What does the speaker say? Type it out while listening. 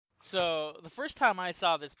So the first time I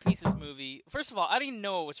saw this Pieces movie, first of all, I didn't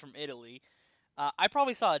know it was from Italy. I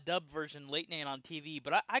probably saw a dubbed version late night on TV,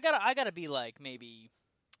 but I gotta be like maybe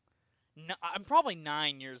I'm probably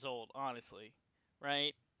 9 years old, honestly,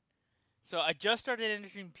 right? So I just started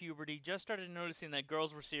entering puberty, just started noticing that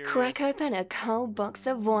girls were serious. Crack open a cold box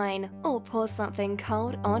of wine or pour something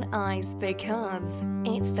cold on ice because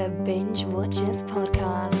it's the Binge Watchers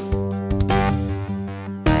Podcast.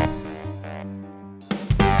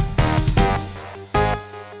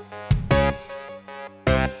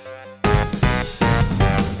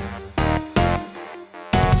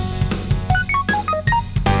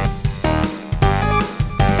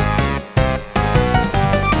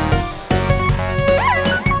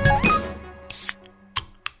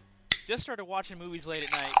 Just started watching movies late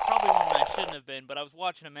at night. Probably one that I shouldn't have been, but I was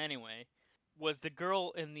watching them anyway. Was the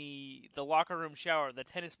girl in the locker room shower, the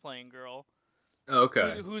tennis playing girl,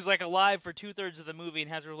 Okay. who's like alive for 2/3 of the movie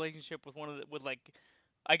and has a relationship with with like,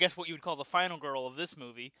 I guess what you would call the final girl of this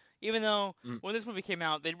movie. Even though when this movie came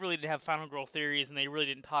out, they really didn't have final girl theories and they really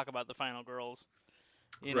didn't talk about the final girls.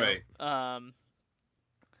 You know? Right.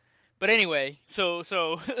 But anyway,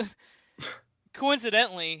 so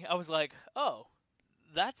coincidentally, I was like, oh,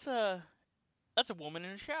 that's a woman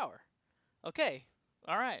in a shower. Okay,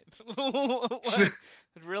 all right.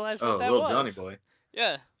 Realized what that little was. Johnny boy.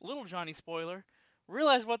 Yeah, little Johnny spoiler.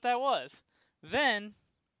 Realized what that was. Then,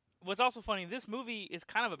 what's also funny, this movie is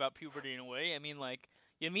kind of about puberty in a way. I mean, like,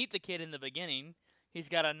 you meet the kid in the beginning. He's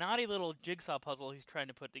got a naughty little jigsaw puzzle he's trying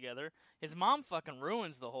to put together. His mom fucking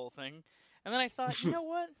ruins the whole thing. And then I thought, you know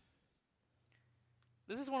what?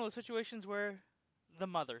 This is one of those situations where the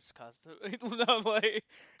mother's caused it. Like,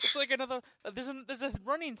 it's like another. There's a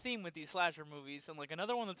running theme with these slasher movies, and like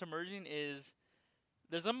another one that's emerging is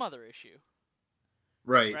there's a mother issue.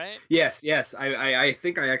 Right. Right? Yes. I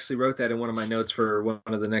think I actually wrote that in one of my notes for one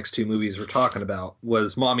of the next two movies we're talking about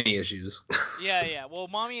was mommy issues. Yeah. Well,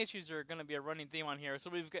 mommy issues are going to be a running theme on here. So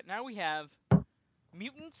we have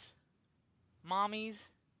mutants, mommies,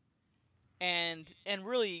 and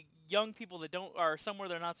really young people that are somewhere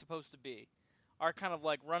they're not supposed to be. Are kind of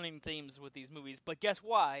like running themes with these movies. But guess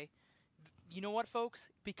why? You know what, folks?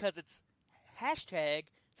 Because it's hashtag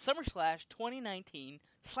SummerSlash 2019.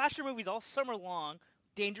 Slasher movies all summer long.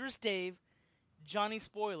 Dangerous Dave, Johnny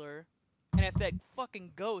Spoiler, and if that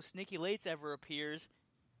fucking ghost, Nikki Lates, ever appears,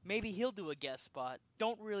 maybe he'll do a guest spot.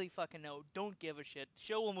 Don't really fucking know. Don't give a shit.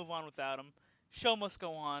 Show will move on without him. Show must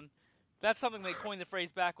go on. That's something they coined the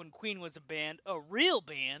phrase back when Queen was a band. A real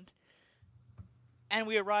band. And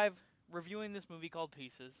we arrive reviewing this movie called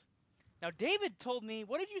Pieces. Now, David told me,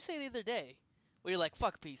 what did you say the other day? Where you're like,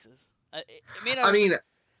 fuck Pieces.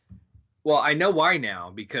 Well, I know why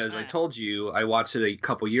now, because I Yeah. told you I watched it a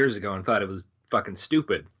couple years ago and thought it was fucking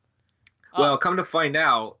stupid. Oh. Well, come to find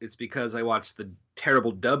out, it's because I watched the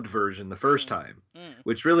terrible dubbed version the first time, Mm.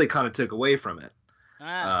 which really kind of took away from it.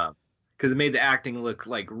 Ah. Because it made the acting look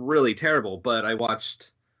like really terrible, but I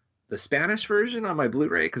watched the Spanish version on my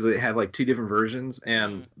Blu-ray because it had like two different versions,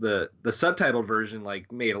 and the subtitled version like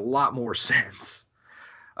made a lot more sense.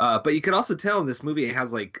 But you could also tell in this movie it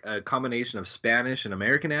has like a combination of Spanish and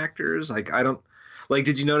American actors. Like I don't like.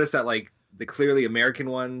 Did you notice that like the clearly American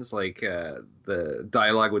ones, like the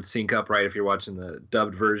dialogue would sync up right if you're watching the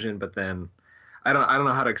dubbed version, but then I don't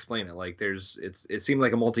know how to explain it. Like it seemed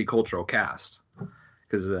like a multicultural cast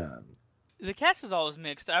because. The cast is always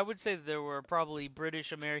mixed. I would say that there were probably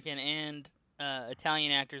British, American, and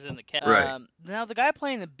Italian actors in the cast. Right. Now, the guy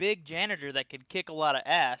playing the big janitor that could kick a lot of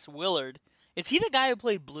ass, Willard, is he the guy who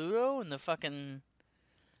played Bluto in the fucking...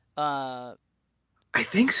 I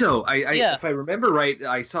think so. Yeah. If I remember right,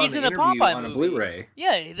 I saw He's an in the interview Popeye on a movie. Blu-ray.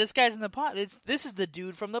 Yeah, this guy's in the This is the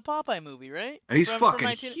dude from the Popeye movie, right? And he's From fucking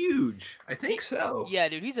 19 huge. I think so. Yeah,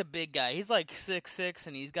 dude, he's a big guy. He's like 6'6",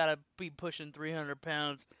 and he's got to be pushing 300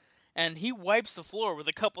 pounds. And he wipes the floor with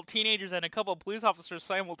a couple teenagers and a couple police officers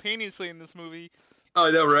simultaneously in this movie. Oh,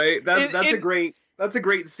 I know, right? That's And- a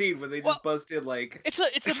great scene when they just bust in like.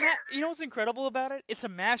 You know what's incredible about it? It's a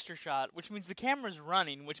master shot, which means the camera's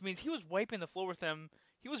running, which means he was wiping the floor with them.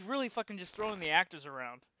 He was really fucking just throwing the actors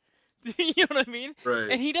around. You know what I mean? Right.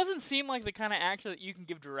 And he doesn't seem like the kind of actor that you can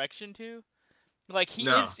give direction to. Like he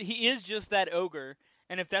is just that ogre,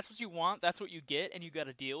 and if that's what you want, that's what you get, and you got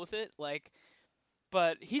to deal with it. Like.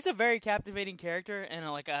 But he's a very captivating character, and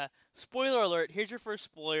like a spoiler alert. Here's your first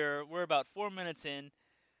spoiler. We're about 4 minutes in,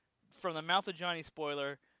 from the mouth of Johnny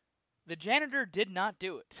Spoiler. The janitor did not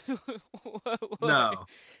do it. No.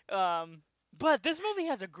 But this movie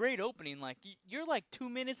has a great opening. Like you're like 2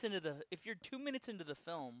 minutes into if you're 2 minutes into the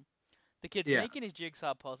film, the kid's making his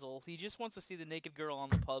jigsaw puzzle. He just wants to see the naked girl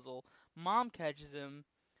on the puzzle. Mom catches him.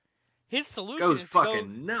 His solution Goes is to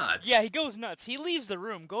fucking go. nuts. Yeah, he goes nuts. He leaves the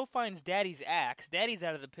room, finds Daddy's axe. Daddy's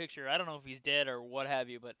out of the picture. I don't know if he's dead or what have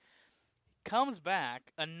you, but comes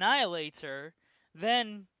back, annihilates her,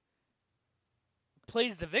 then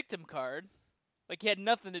plays the victim card, like he had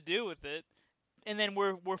nothing to do with it. And then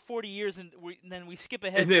we're 40 years, and then we skip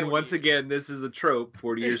ahead. And then 40 once years. again, this is a trope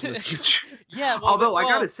 40 years in the future. Yeah. Well, Although, I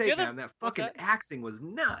well, gotta say, the other- man, that fucking that? axing was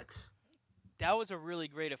nuts. That was a really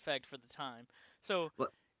great effect for the time. So,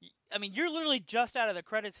 What? I mean, you're literally just out of the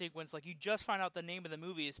credit sequence. Like, you just find out the name of the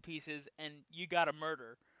movie is Pieces, and you got a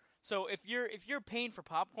murder. So if you're paying for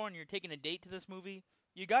popcorn, you're taking a date to this movie,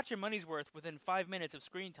 you got your money's worth within 5 minutes of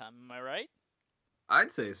screen time. Am I right?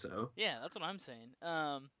 I'd say so. Yeah, that's what I'm saying.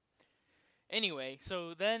 Anyway,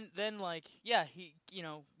 so then like, yeah,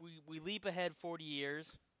 we leap ahead 40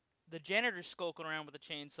 years. The janitor's skulking around with a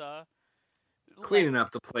chainsaw, Cleaning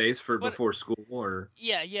up the place for but- before school, or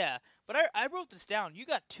Yeah. But I wrote this down. You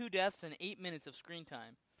got 2 deaths and 8 minutes of screen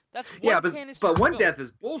time. That's one yeah, canister but of one film. death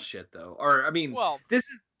is bullshit though. Or I mean, Well,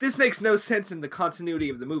 this makes no sense in the continuity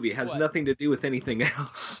of the movie. It has What? nothing to do with anything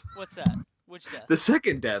else. what's that? Which death? The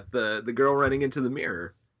second death, the girl running into the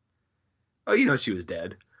mirror. Oh, she was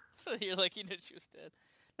dead. So you're like, she was dead.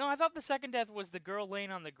 No, I thought the second death was the girl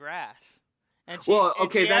laying on the grass. And Well, and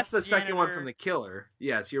okay, she that's asked the second one janitor- from the killer.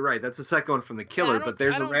 Yes, you're right. That's the second one from the Yeah, killer. I don't- But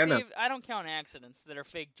there's I a don't, random. Dave, I don't count accidents that are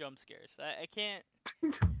fake jump scares. I can't.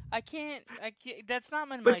 I can't. That's not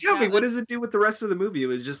my. But tell me, what talent. does it do with the rest of the movie? It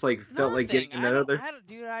was just like felt like Nothing. getting another.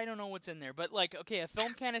 Dude, I don't know what's in there. But like, okay, a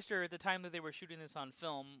film canister at the time that they were shooting this on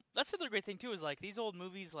film. That's the other great thing too. Is like these old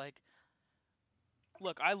movies. Like,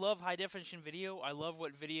 look, I love high definition video. I love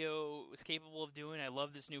what video is capable of doing. I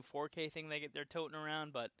love this new 4K thing they're toting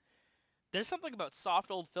around. But there's something about soft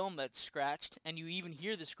old film that's scratched, and you even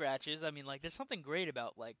hear the scratches. I mean, like, there's something great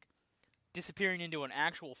about like disappearing into an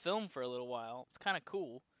actual film for a little while. It's kind of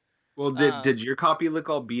cool. Well, did your copy look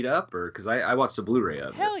all beat up, or because I watched the Blu-ray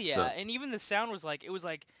of it? Hell yeah! So. And even the sound was like, it was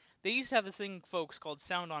like they used to have this thing, folks, called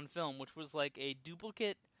sound on film, which was like a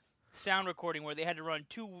duplicate sound recording where they had to run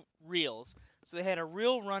 2 reels. So they had a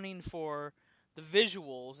reel running for the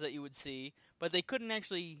visuals that you would see, but they couldn't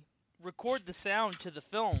actually record the sound to the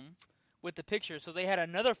film with the picture. So they had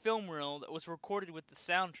another film reel that was recorded with the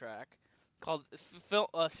soundtrack called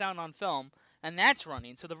Sound on Film, and that's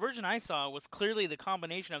running. So the version I saw was clearly the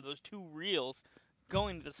combination of those 2 reels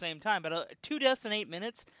going at the same time. But 2 deaths in 8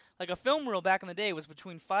 minutes, like a film reel back in the day was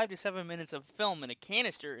between 5 to 7 minutes of film in a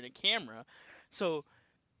canister in a camera. So,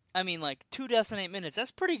 I mean, like 2 deaths in 8 minutes.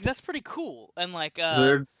 That's pretty cool. And like,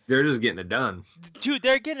 They're just getting it done. dude,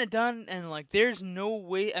 they're getting it done. And like, there's no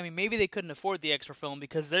way. I mean, maybe they couldn't afford the extra film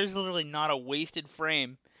because there's literally not a wasted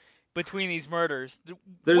frame between these murders.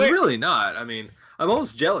 There's really not. I mean, I'm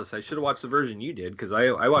almost jealous. I should have watched the version you did because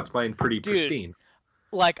I watched mine pretty pristine.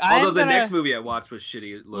 Like, Although the next movie I watched was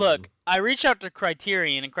shitty looking. Look, I reached out to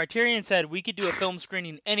Criterion, and Criterion said we could do a film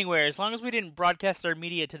screening anywhere as long as we didn't broadcast our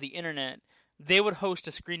media to the internet. They would host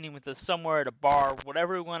a screening with us somewhere at a bar,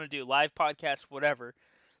 whatever we want to do, live podcast, whatever.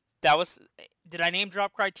 That was. Did I name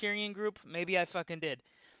drop Criterion Group? Maybe I fucking did.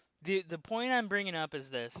 The point I'm bringing up is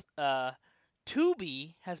this.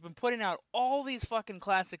 Tubi has been putting out all these fucking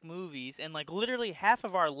classic movies, and like literally half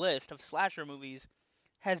of our list of slasher movies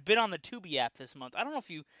has been on the Tubi app this month. I don't know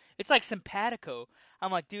if you... It's like simpatico.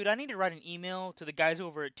 I'm like, dude, I need to write an email to the guys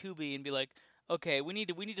over at Tubi and be like, okay, we need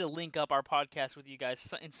to link up our podcast with you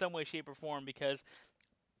guys in some way, shape, or form, because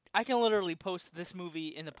I can literally post this movie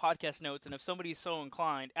in the podcast notes, and if somebody's so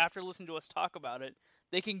inclined, after listening to us talk about it,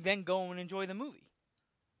 they can then go and enjoy the movie.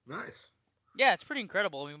 Nice. Yeah, it's pretty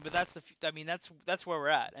incredible. I mean, but that's where we're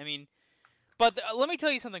at. I mean, but let me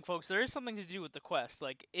tell you something, folks. There is something to do with the quest.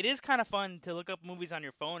 Like, it is kind of fun to look up movies on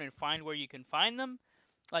your phone and find where you can find them.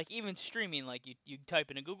 Like, even streaming, like you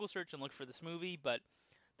type in a Google search and look for this movie. But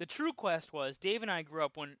the true quest was, Dave and I grew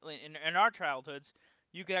up when in our childhoods,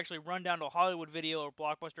 you could actually run down to a Hollywood Video or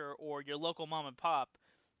Blockbuster or your local mom and pop,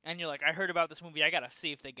 and you're like, I heard about this movie. I gotta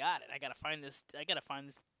see if they got it. I gotta find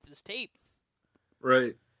this tape.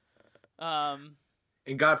 Right. Um.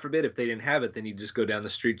 And God forbid if they didn't have it, then you'd just go down the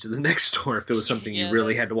street to the next store if it was something Yeah, you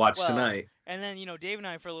really had to watch well, tonight. And then, Dave and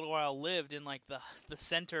I for a little while lived in like the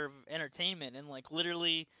center of entertainment, and like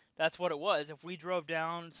literally that's what it was. If we drove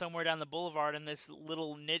down somewhere down the boulevard and this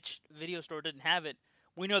little niche video store didn't have it,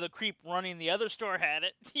 we know the creep running the other store had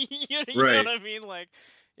it. you Right. know what I mean? Like,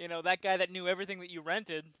 that guy that knew everything that you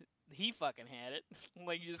rented, he fucking had it.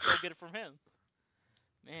 Like, you just go get it from him.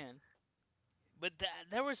 Man. But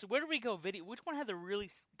there was, where did we go? Video. Which one had the really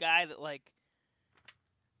guy that like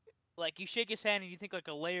you shake his hand and you think like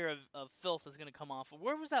a layer of filth is gonna come off?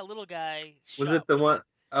 Where was that little guy? Was shot it the with? one?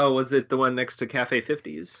 Oh, was it the one next to Cafe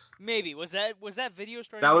 50s? Maybe was that video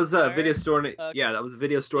store? That named was a Desire? video store. Okay. Yeah, that was a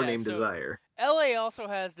video store Yeah, named so- Desire. LA also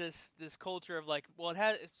has this culture of like, well, it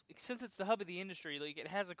has, since it's the hub of the industry, like it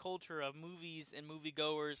has a culture of movies and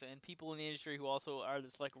moviegoers and people in the industry who also are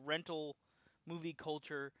this like rental movie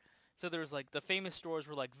culture. So there's like the famous stores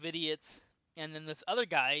were like Vidiots, and then this other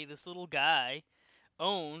guy, this little guy,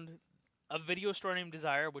 owned a video store named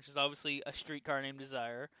Desire, which is obviously a streetcar named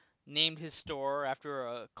Desire. Named his store after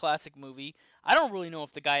a classic movie. I don't really know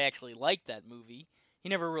if the guy actually liked that movie. He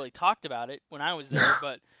never really talked about it when I was there,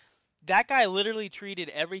 but that guy literally treated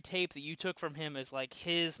every tape that you took from him as like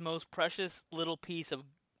his most precious little piece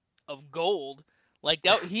of gold. Like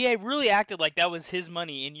that, he really acted like that was his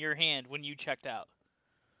money in your hand when you checked out.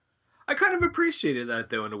 I kind of appreciated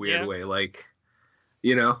that though in a weird Yeah. way. Like,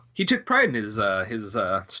 you know, he took pride in his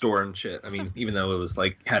store and shit. I mean, even though it was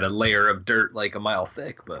like had a layer of dirt like a mile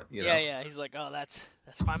thick, but you know. Yeah. He's like, oh, that's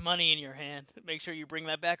my money in your hand. Make sure you bring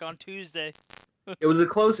that back on Tuesday. It was the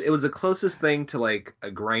closest thing to like a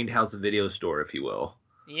grindhouse video store, if you will.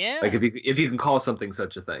 Yeah. Like if you can call something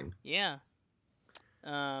such a thing. Yeah.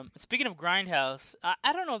 Speaking of Grindhouse,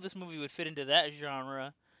 I don't know if this movie would fit into that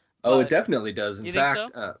genre. Oh, but- it definitely does. In You think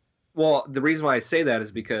fact, well, the reason why I say that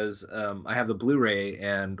is because I have the Blu-ray,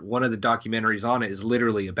 and one of the documentaries on it is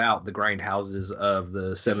literally about the grindhouses of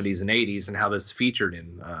the 70s and 80s and how this featured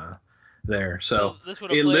in there. So this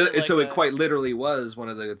would have played it quite literally was one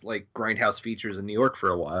of the like grindhouse features in New York for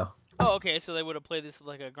a while. Oh, okay. So they would have played this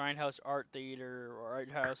like a Grindhouse art theater or art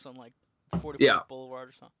house on like 44th Yeah. Boulevard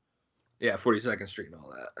or something. Yeah, 42nd Street and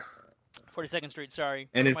all that. 42nd Street. Sorry.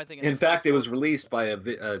 And What am I thinking? in fact, it was released by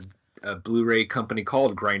a Blu-ray company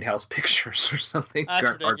called Grindhouse Pictures or something. That's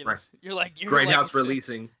Or ridiculous. You're like Grindhouse it's-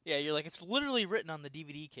 releasing. Yeah, you're like it's literally written on the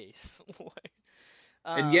DVD case. Like,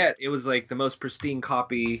 And yet, it was like the most pristine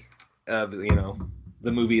copy of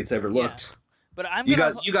the movie it's ever Yeah. looked. but I'm You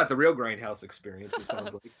gonna, got the real Grindhouse experience. It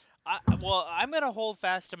sounds like. I'm gonna hold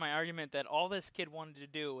fast to my argument that all this kid wanted to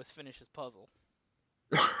do was finish his puzzle.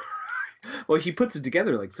 Well, he puts it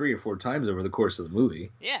together like 3 or 4 times over the course of the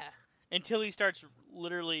movie. Yeah, until he starts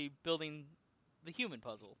literally building the human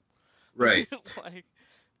puzzle. Right. Like,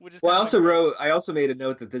 which is Well, kinda I also made a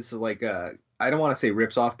note that this is like I don't want to say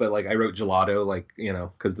rips off, but like I wrote gelato, like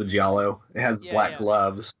because the giallo it has Yeah, black yeah.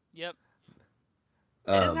 gloves. Yep.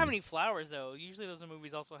 It doesn't have Um, any flowers though. Usually those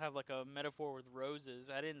movies also have like a metaphor with roses.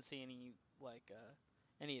 I didn't see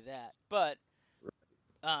any of that. But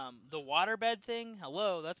the waterbed thing,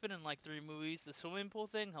 hello, that's been in like 3 movies. The swimming pool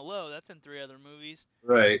thing, hello, that's in 3 other movies.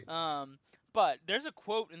 right. But there's a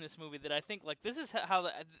quote in this movie that I think like this is how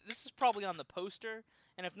this is probably on the poster,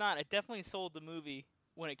 and if not, it definitely sold the movie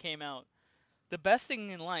when it came out. The best thing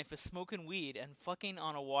in life is smoking weed and fucking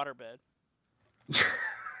on a waterbed.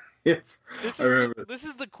 Yes. I remember. This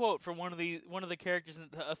is the quote from one of the characters,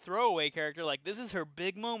 a throwaway character. Like, this is her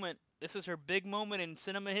big moment. This is her big moment in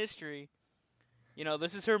cinema history.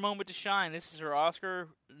 This is her moment to shine. This is her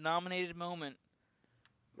Oscar-nominated moment.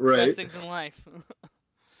 Right. Best things in life.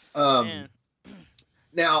 Um, Man.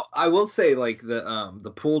 Now I will say, like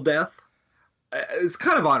the pool death, it's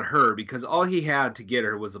kind of on her because all he had to get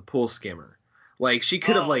her was a pool skimmer. Like she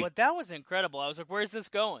could have like But that was incredible. I was like, where's this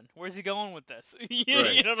going? Where's he going with this? You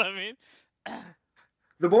Right. know what I mean?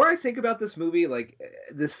 The more I think about this movie, like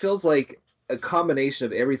this feels like a combination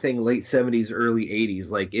of everything late 70s, early 80s.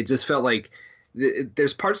 Like it just felt like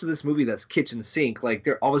there's parts of this movie that's kitchen sink. Like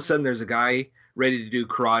all of a sudden there's a guy ready to do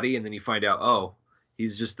karate, and then you find out, oh,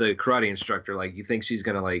 he's just the karate instructor. Like you think he's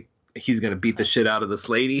gonna beat the shit out of this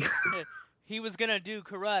lady. He was gonna do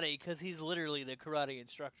karate because he's literally the karate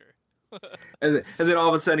instructor. and then all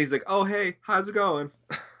of a sudden he's like, oh hey, how's it going?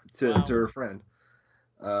 to Wow. her friend.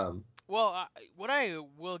 Well, what I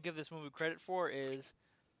will give this movie credit for is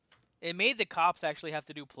it made the cops actually have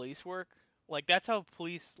to do police work. Like that's how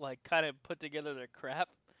police like kind of put together their crap.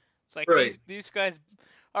 It's like Right. these guys.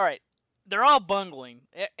 All right, they're all bungling.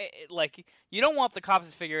 Like you don't want the cops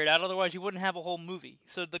to figure it out, otherwise you wouldn't have a whole movie.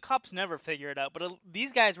 So the cops never figure it out. But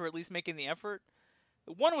these guys were at least making the effort.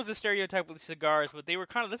 One was a stereotype with cigars, but they were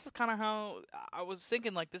kind of. This is kind of how I was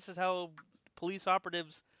thinking. Like this is how police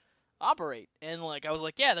operatives operate, and like I was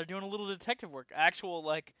like, yeah, they're doing a little detective work. Actual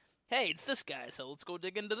like, hey, it's this guy, so let's go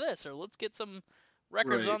dig into this, or let's get some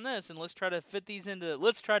records Right. on this, and let's try to fit these into.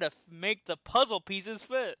 Let's try to make the puzzle pieces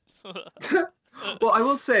fit. Well, I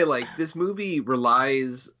will say, like, this movie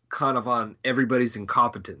relies kind of on everybody's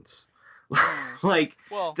incompetence. Like,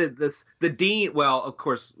 Well, the dean. Well, of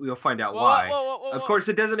course, we'll find out whoa, why. whoa, Of course,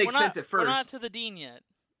 it doesn't make we're sense not, at first. We're not to the dean yet.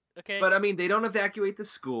 Okay. But I mean, they don't evacuate the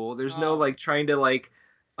school. There's no Oh. like trying to like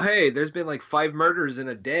hey, there's been like 5 murders in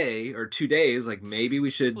a day or 2 days. Like maybe we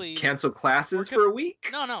should Please. cancel classes for a week.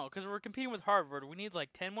 No, because we're competing with Harvard. We need like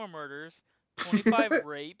 10 more murders, 25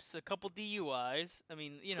 rapes, a couple DUIs. I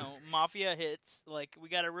mean, mafia hits. Like, we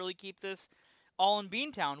got to really keep this all in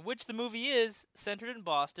Beantown, which the movie is centered in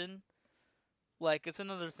Boston. Like, it's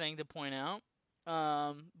another thing to point out.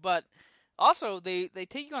 But also, they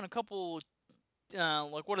take you on a couple,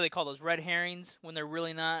 like, what do they call those, red herrings, when they're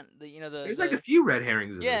really not, There's like a few red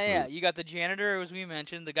herrings in this movie. Yeah, you got the janitor, as we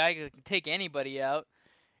mentioned, the guy who can take anybody out.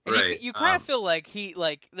 And right. you kind of feel like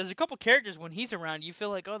there's a couple characters when he's around, you feel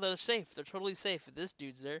like, oh, they're safe. They're totally safe if this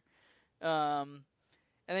dude's there. And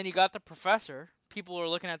then you got the professor. People are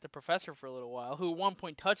looking at the professor for a little while, who at one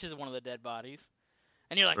point touches one of the dead bodies.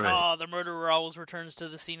 And you're like, right. Oh, the murderer always returns to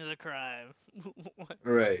the scene of the crime.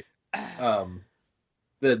 Right.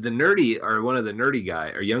 The nerdy, or one of the nerdy guy,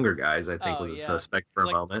 or younger guys, I think, was a suspect for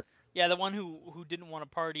a moment. Yeah, the one who didn't want to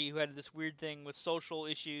party, who had this weird thing with social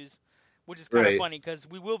issues, which is kind of funny, because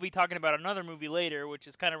we will be talking about another movie later, which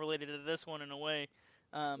is kind of related to this one in a way.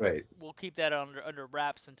 Right. We'll keep that under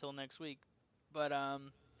wraps until next week. But, I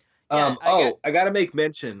gotta make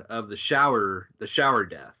mention of the shower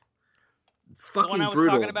death. Fucking the one I was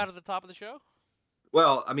brutal. talking about at the top of the show?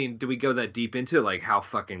 Well, I mean, do we go that deep into like how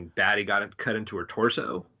fucking bad he got it cut into her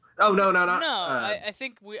torso? Oh no, not. No, I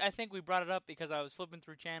think we brought it up because I was flipping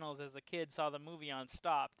through channels as a kid, saw the movie on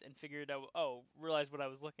Stopped, and figured out, realized what I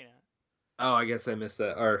was looking at. Oh, I guess I missed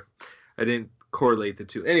that, or I didn't correlate the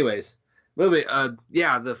two. Anyways, movie.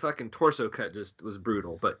 Yeah, the fucking torso cut just was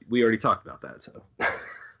brutal, but we already talked about that, so.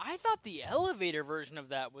 I thought the elevator version of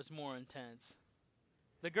that was more intense.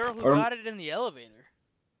 The girl who got it in the elevator.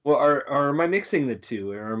 Well, or am I mixing the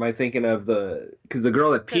two, or am I thinking of because the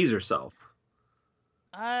girl that pees herself?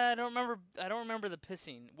 I don't remember the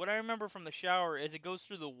pissing. What I remember from the shower is it goes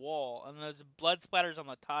through the wall and there's blood splatters on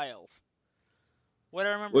the tiles. What I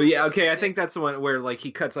remember. Well, yeah, okay, I think that's the one where like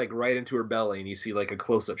he cuts like right into her belly and you see like a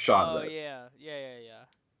close-up shot of it. Yeah.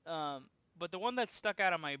 But the one that stuck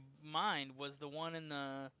out of my mind was the one in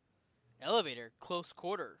the elevator, close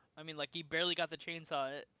quarter. I mean, like he barely got the chainsaw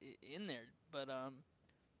in there, but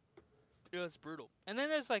it was brutal. And then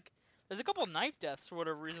there's a couple knife deaths for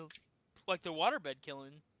whatever reason, like the waterbed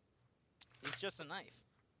killing. It's just a knife.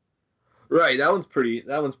 Right, that one's pretty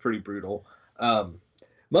brutal.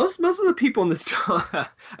 Most of the people in this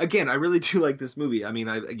again, I really do like this movie. I mean,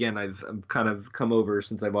 I've kind of come over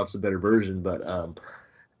since I watched the better version, but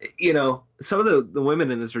some of the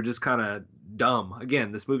women in this are just kind of dumb.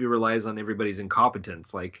 Again, this movie relies on everybody's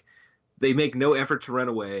incompetence. Like, they make no effort to run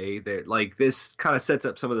away. They're like, this kind of sets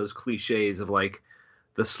up some of those cliches of like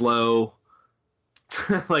the slow,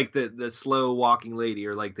 like the slow walking lady,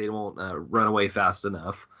 or like they won't run away fast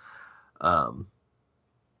enough. That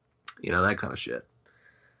kind of shit.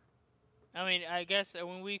 I mean, I guess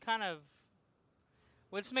when we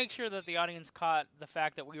let's make sure that the audience caught the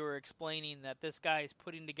fact that we were explaining that this guy is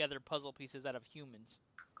putting together puzzle pieces out of humans.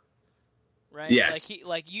 Right? Yes.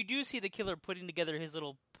 Like you do see the killer putting together his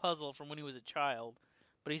little puzzle from when he was a child,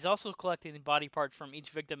 but he's also collecting body parts from each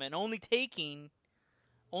victim and only taking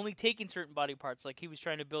certain body parts, like he was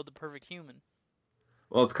trying to build the perfect human.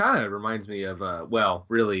 Well, it's kind of reminds me of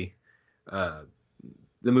the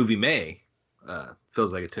movie May.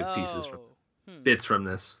 Feels like it took pieces from bits from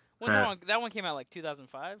this. That one came out like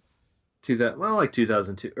 2005? Like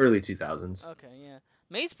 2002, early 2000s. Okay, yeah.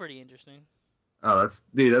 May's pretty interesting. Oh,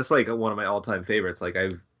 that's like one of my all-time favorites. Like,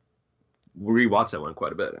 I've rewatched that one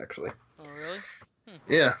quite a bit, actually. Oh, really?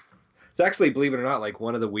 Yeah. It's actually, believe it or not, like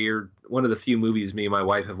one of the few movies me and my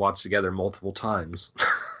wife have watched together multiple times.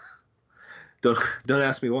 Don't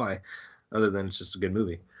ask me why, other than it's just a good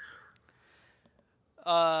movie.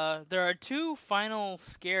 There are two final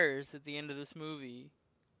scares at the end of this movie.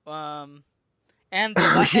 And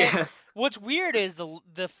yes. What's weird is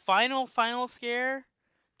the final scare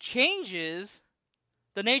changes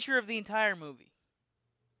the nature of the entire movie.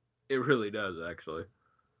 It really does, actually.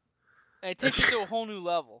 It takes it to a whole new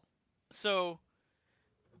level. So,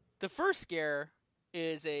 the first scare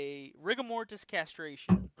is a rigor mortis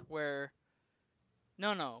castration, where...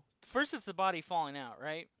 No. First it's the body falling out,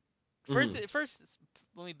 right? First,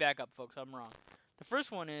 let me back up, folks. I'm wrong. The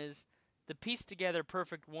first one is the pieced together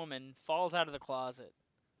perfect woman falls out of the closet,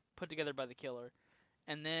 put together by the killer,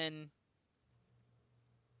 and then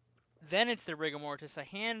it's the rigor mortis.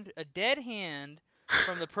 A dead hand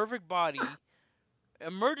from the perfect body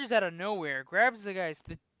emerges out of nowhere, grabs the guy's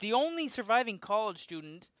the only surviving college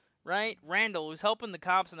student, right? Randall, who's helping the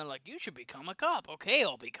cops, and they're like, "You should become a cop." Okay,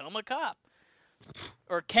 I'll become a cop.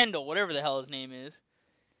 Or Kendall, whatever the hell his name is.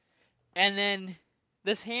 And then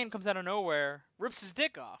This hand comes out of nowhere, rips his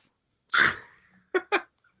dick off.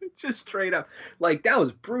 Just straight up. Like, that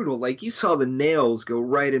was brutal. Like, you saw the nails go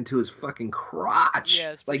right into his fucking crotch.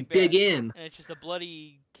 Yeah, it's pretty like, bad. dig in. And it's just a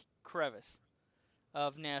bloody crevice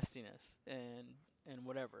of nastiness and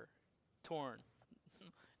whatever. Torn.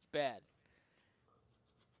 It's bad.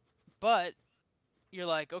 But you're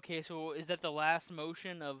like, okay, so is that the last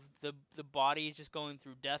motion of the body is just going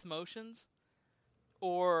through death motions?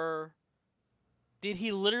 Or did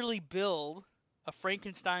he literally build a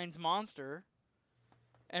Frankenstein's monster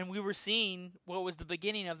and we were seeing what was the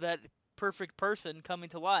beginning of that perfect person coming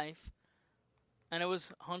to life, and it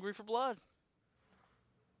was hungry for blood?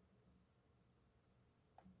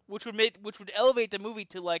 Which would elevate the movie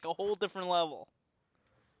to like a whole different level.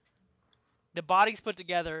 The body's put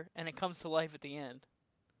together and it comes to life at the end.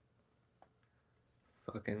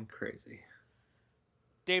 Fucking crazy.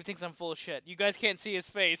 Dave thinks I'm full of shit. You guys can't see his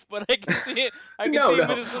face, but I can see it. I can No, see him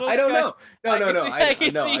no. in his little I don't Skype. know. No. I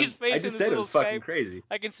can see his face I in just this said it little was fucking Skype. crazy.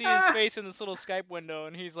 I can see his face in this little Skype window,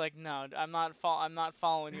 and he's like, "No, I'm not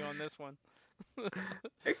following you on this one."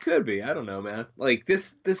 It could be. I don't know, man. Like,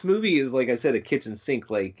 this movie is, like I said, a kitchen sink.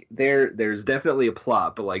 Like, there's definitely a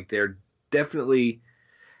plot, but like they're definitely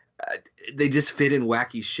they just fit in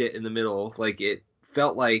wacky shit in the middle. Like, it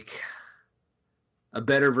felt like a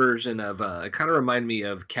better version of it kind of reminded me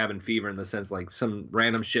of Cabin Fever in the sense like some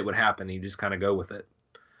random shit would happen and you just kind of go with it.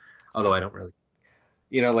 Although I don't really,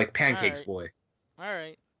 like Pancakes All right. Boy. All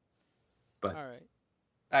right. But all right.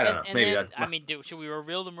 I don't know. And Maybe then, that's. I mean, should we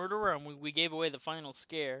reveal the murderer? And we gave away the final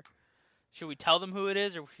scare. Should we tell them who it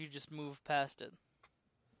is, or should we just move past it?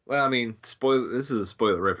 Well, I mean, this is a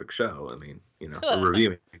spoilerific show. I mean, we're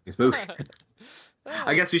reviewing this movie.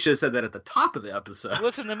 I guess we should have said that at the top of the episode.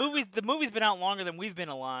 Listen, the movie's been out longer than we've been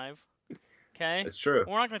alive. Okay? It's true.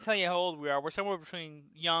 We're not going to tell you how old we are. We're somewhere between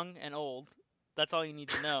young and old. That's all you need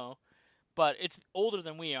to know. But it's older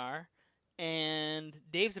than we are. And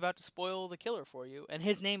Dave's about to spoil the killer for you. And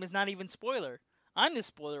his name is not even Spoiler. I'm the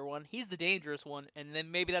spoiler one. He's the dangerous one. And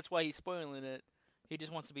then maybe that's why he's spoiling it. He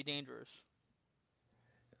just wants to be dangerous.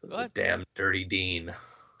 It's a damn dirty dean.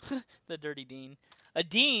 The dirty dean. A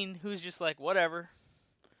dean who's just like, whatever.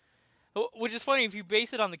 Which is funny, if you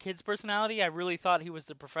base it on the kid's personality, I really thought he was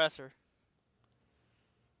the professor.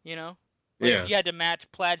 You know? Like Yeah. if you had to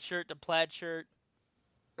match plaid shirt to plaid shirt.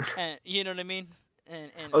 And you know what I mean?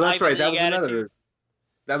 And Oh, that's Ivy right. That League was attitude.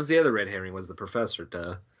 That was the other red herring, was the professor.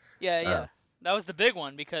 Duh. Yeah. That was the big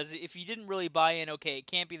one, because if you didn't really buy in, okay, it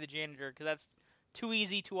can't be the janitor, because that's too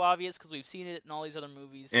easy, too obvious, because we've seen it in all these other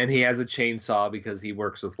movies. And he has a chainsaw because he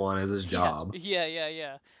works with one as his job.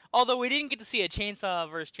 Yeah. Although we didn't get to see a chainsaw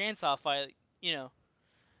versus chainsaw fight,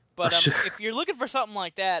 But if you're looking for something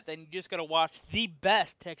like that, then you just got to watch the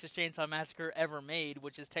best Texas Chainsaw Massacre ever made,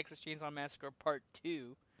 which is Texas Chainsaw Massacre Part 2.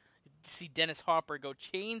 You see Dennis Hopper go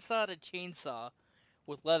chainsaw to chainsaw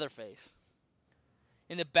with Leatherface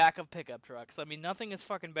in the back of pickup trucks. I mean, nothing is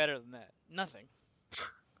fucking better than that. Nothing.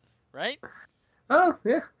 Right? Oh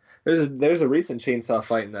yeah, there's a recent chainsaw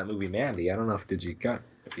fight in that movie Mandy. I don't know if you got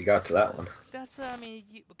to that one. That's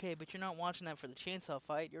okay, but you're not watching that for the chainsaw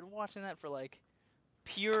fight. You're watching that for like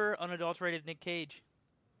pure unadulterated Nick Cage.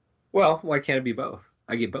 Well, why can't it be both?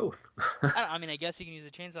 I get both. I guess he can use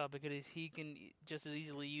a chainsaw because he can just as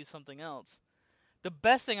easily use something else. The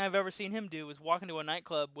best thing I've ever seen him do is walk into a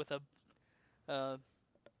nightclub with a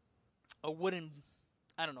wooden,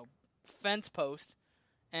 fence post,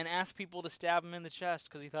 and ask people to stab him in the chest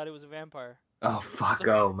because he thought he was a vampire. Oh fuck!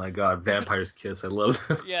 Oh my god, Vampire's Kiss! I love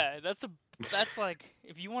that. Yeah, that's like,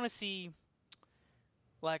 if you want to see,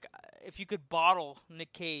 like, if you could bottle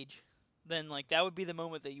Nick Cage, then like that would be the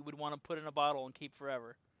moment that you would want to put in a bottle and keep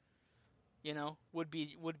forever. Would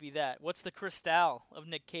be that. What's the Cristal of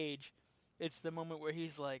Nick Cage? It's the moment where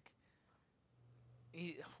he's like,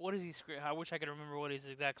 what does he scream? I wish I could remember what he's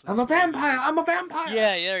exactly. I'm a vampire. I'm a vampire.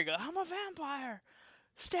 Yeah, there you go. I'm a vampire.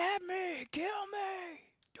 Stab me, kill me,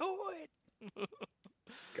 do it.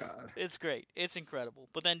 God, it's great. It's incredible.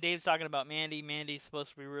 But then Dave's talking about Mandy. Mandy's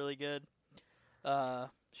supposed to be really good.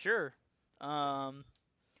 Sure.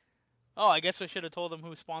 I guess I should have told them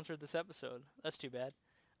who sponsored this episode. That's too bad.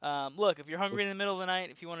 Look, if you're hungry in the middle of the night,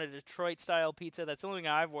 if you want a Detroit-style pizza, that's the only thing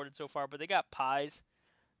I've ordered so far, but they got pies.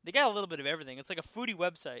 They got a little bit of everything. It's like a foodie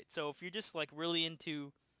website. So if you're just like really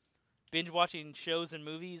into binge-watching shows and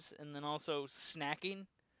movies and then also snacking,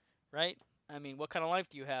 right? I mean, what kind of life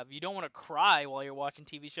do you have? You don't want to cry while you're watching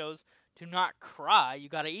TV shows. To not cry, you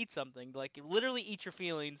got to eat something. Like, literally eat your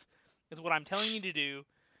feelings is what I'm telling you to do.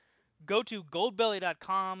 Go to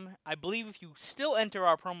goldbelly.com. I believe if you still enter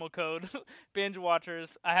our promo code, Binge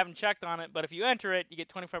Watchers, I haven't checked on it, but if you enter it, you get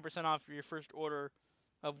 25% off your first order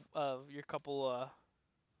of your couple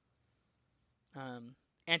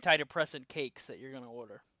antidepressant cakes that you're gonna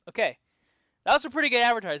order. Okay, that was a pretty good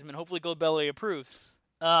advertisement. Hopefully, Goldbelly approves.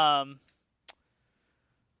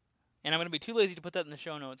 And I'm gonna be too lazy to put that in the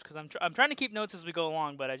show notes because I'm trying to keep notes as we go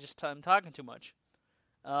along, but I'm talking too much.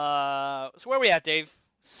 So where are we at, Dave?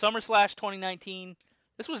 Summer/slash 2019.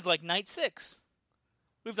 This was like night 6.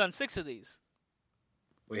 We've done 6 of these.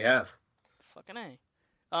 We have. Fucking A.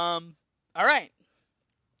 All right.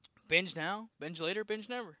 Binge now, binge later, binge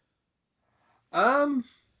never. I'm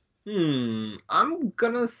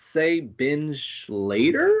gonna say binge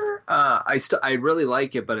later. I really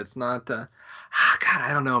like it, but it's not. God,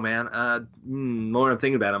 I don't know, man. More I'm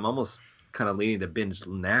thinking about it, I'm almost kind of leaning to binge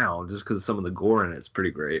now, just because some of the gore in it's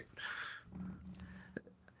pretty great.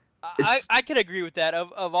 I could agree with that.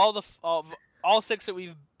 Of all 6 that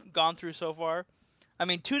we've gone through so far, I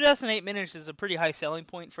mean, 2 deaths in 8 minutes is a pretty high selling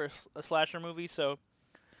point for a slasher movie. So,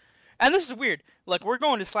 and this is weird. Like, we're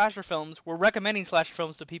going to slasher films, we're recommending slasher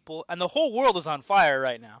films to people, and the whole world is on fire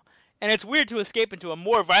right now. And it's weird to escape into a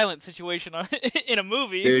more violent situation in a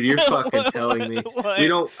movie. Dude, you're fucking telling me. Like, We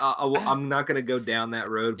don't. I'm not gonna go down that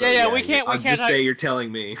road. But Yeah, we can't- we I'm can't just say you're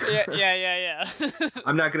telling me. yeah.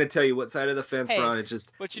 I'm not gonna tell you what side of the fence Hey, we're on. It's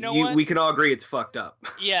just. but you know what? We can all agree it's fucked up.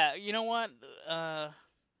 Yeah, you know what?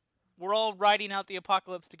 We're all riding out the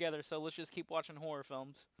apocalypse together, so let's just keep watching horror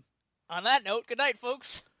films. On that note, good night,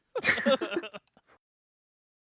 folks.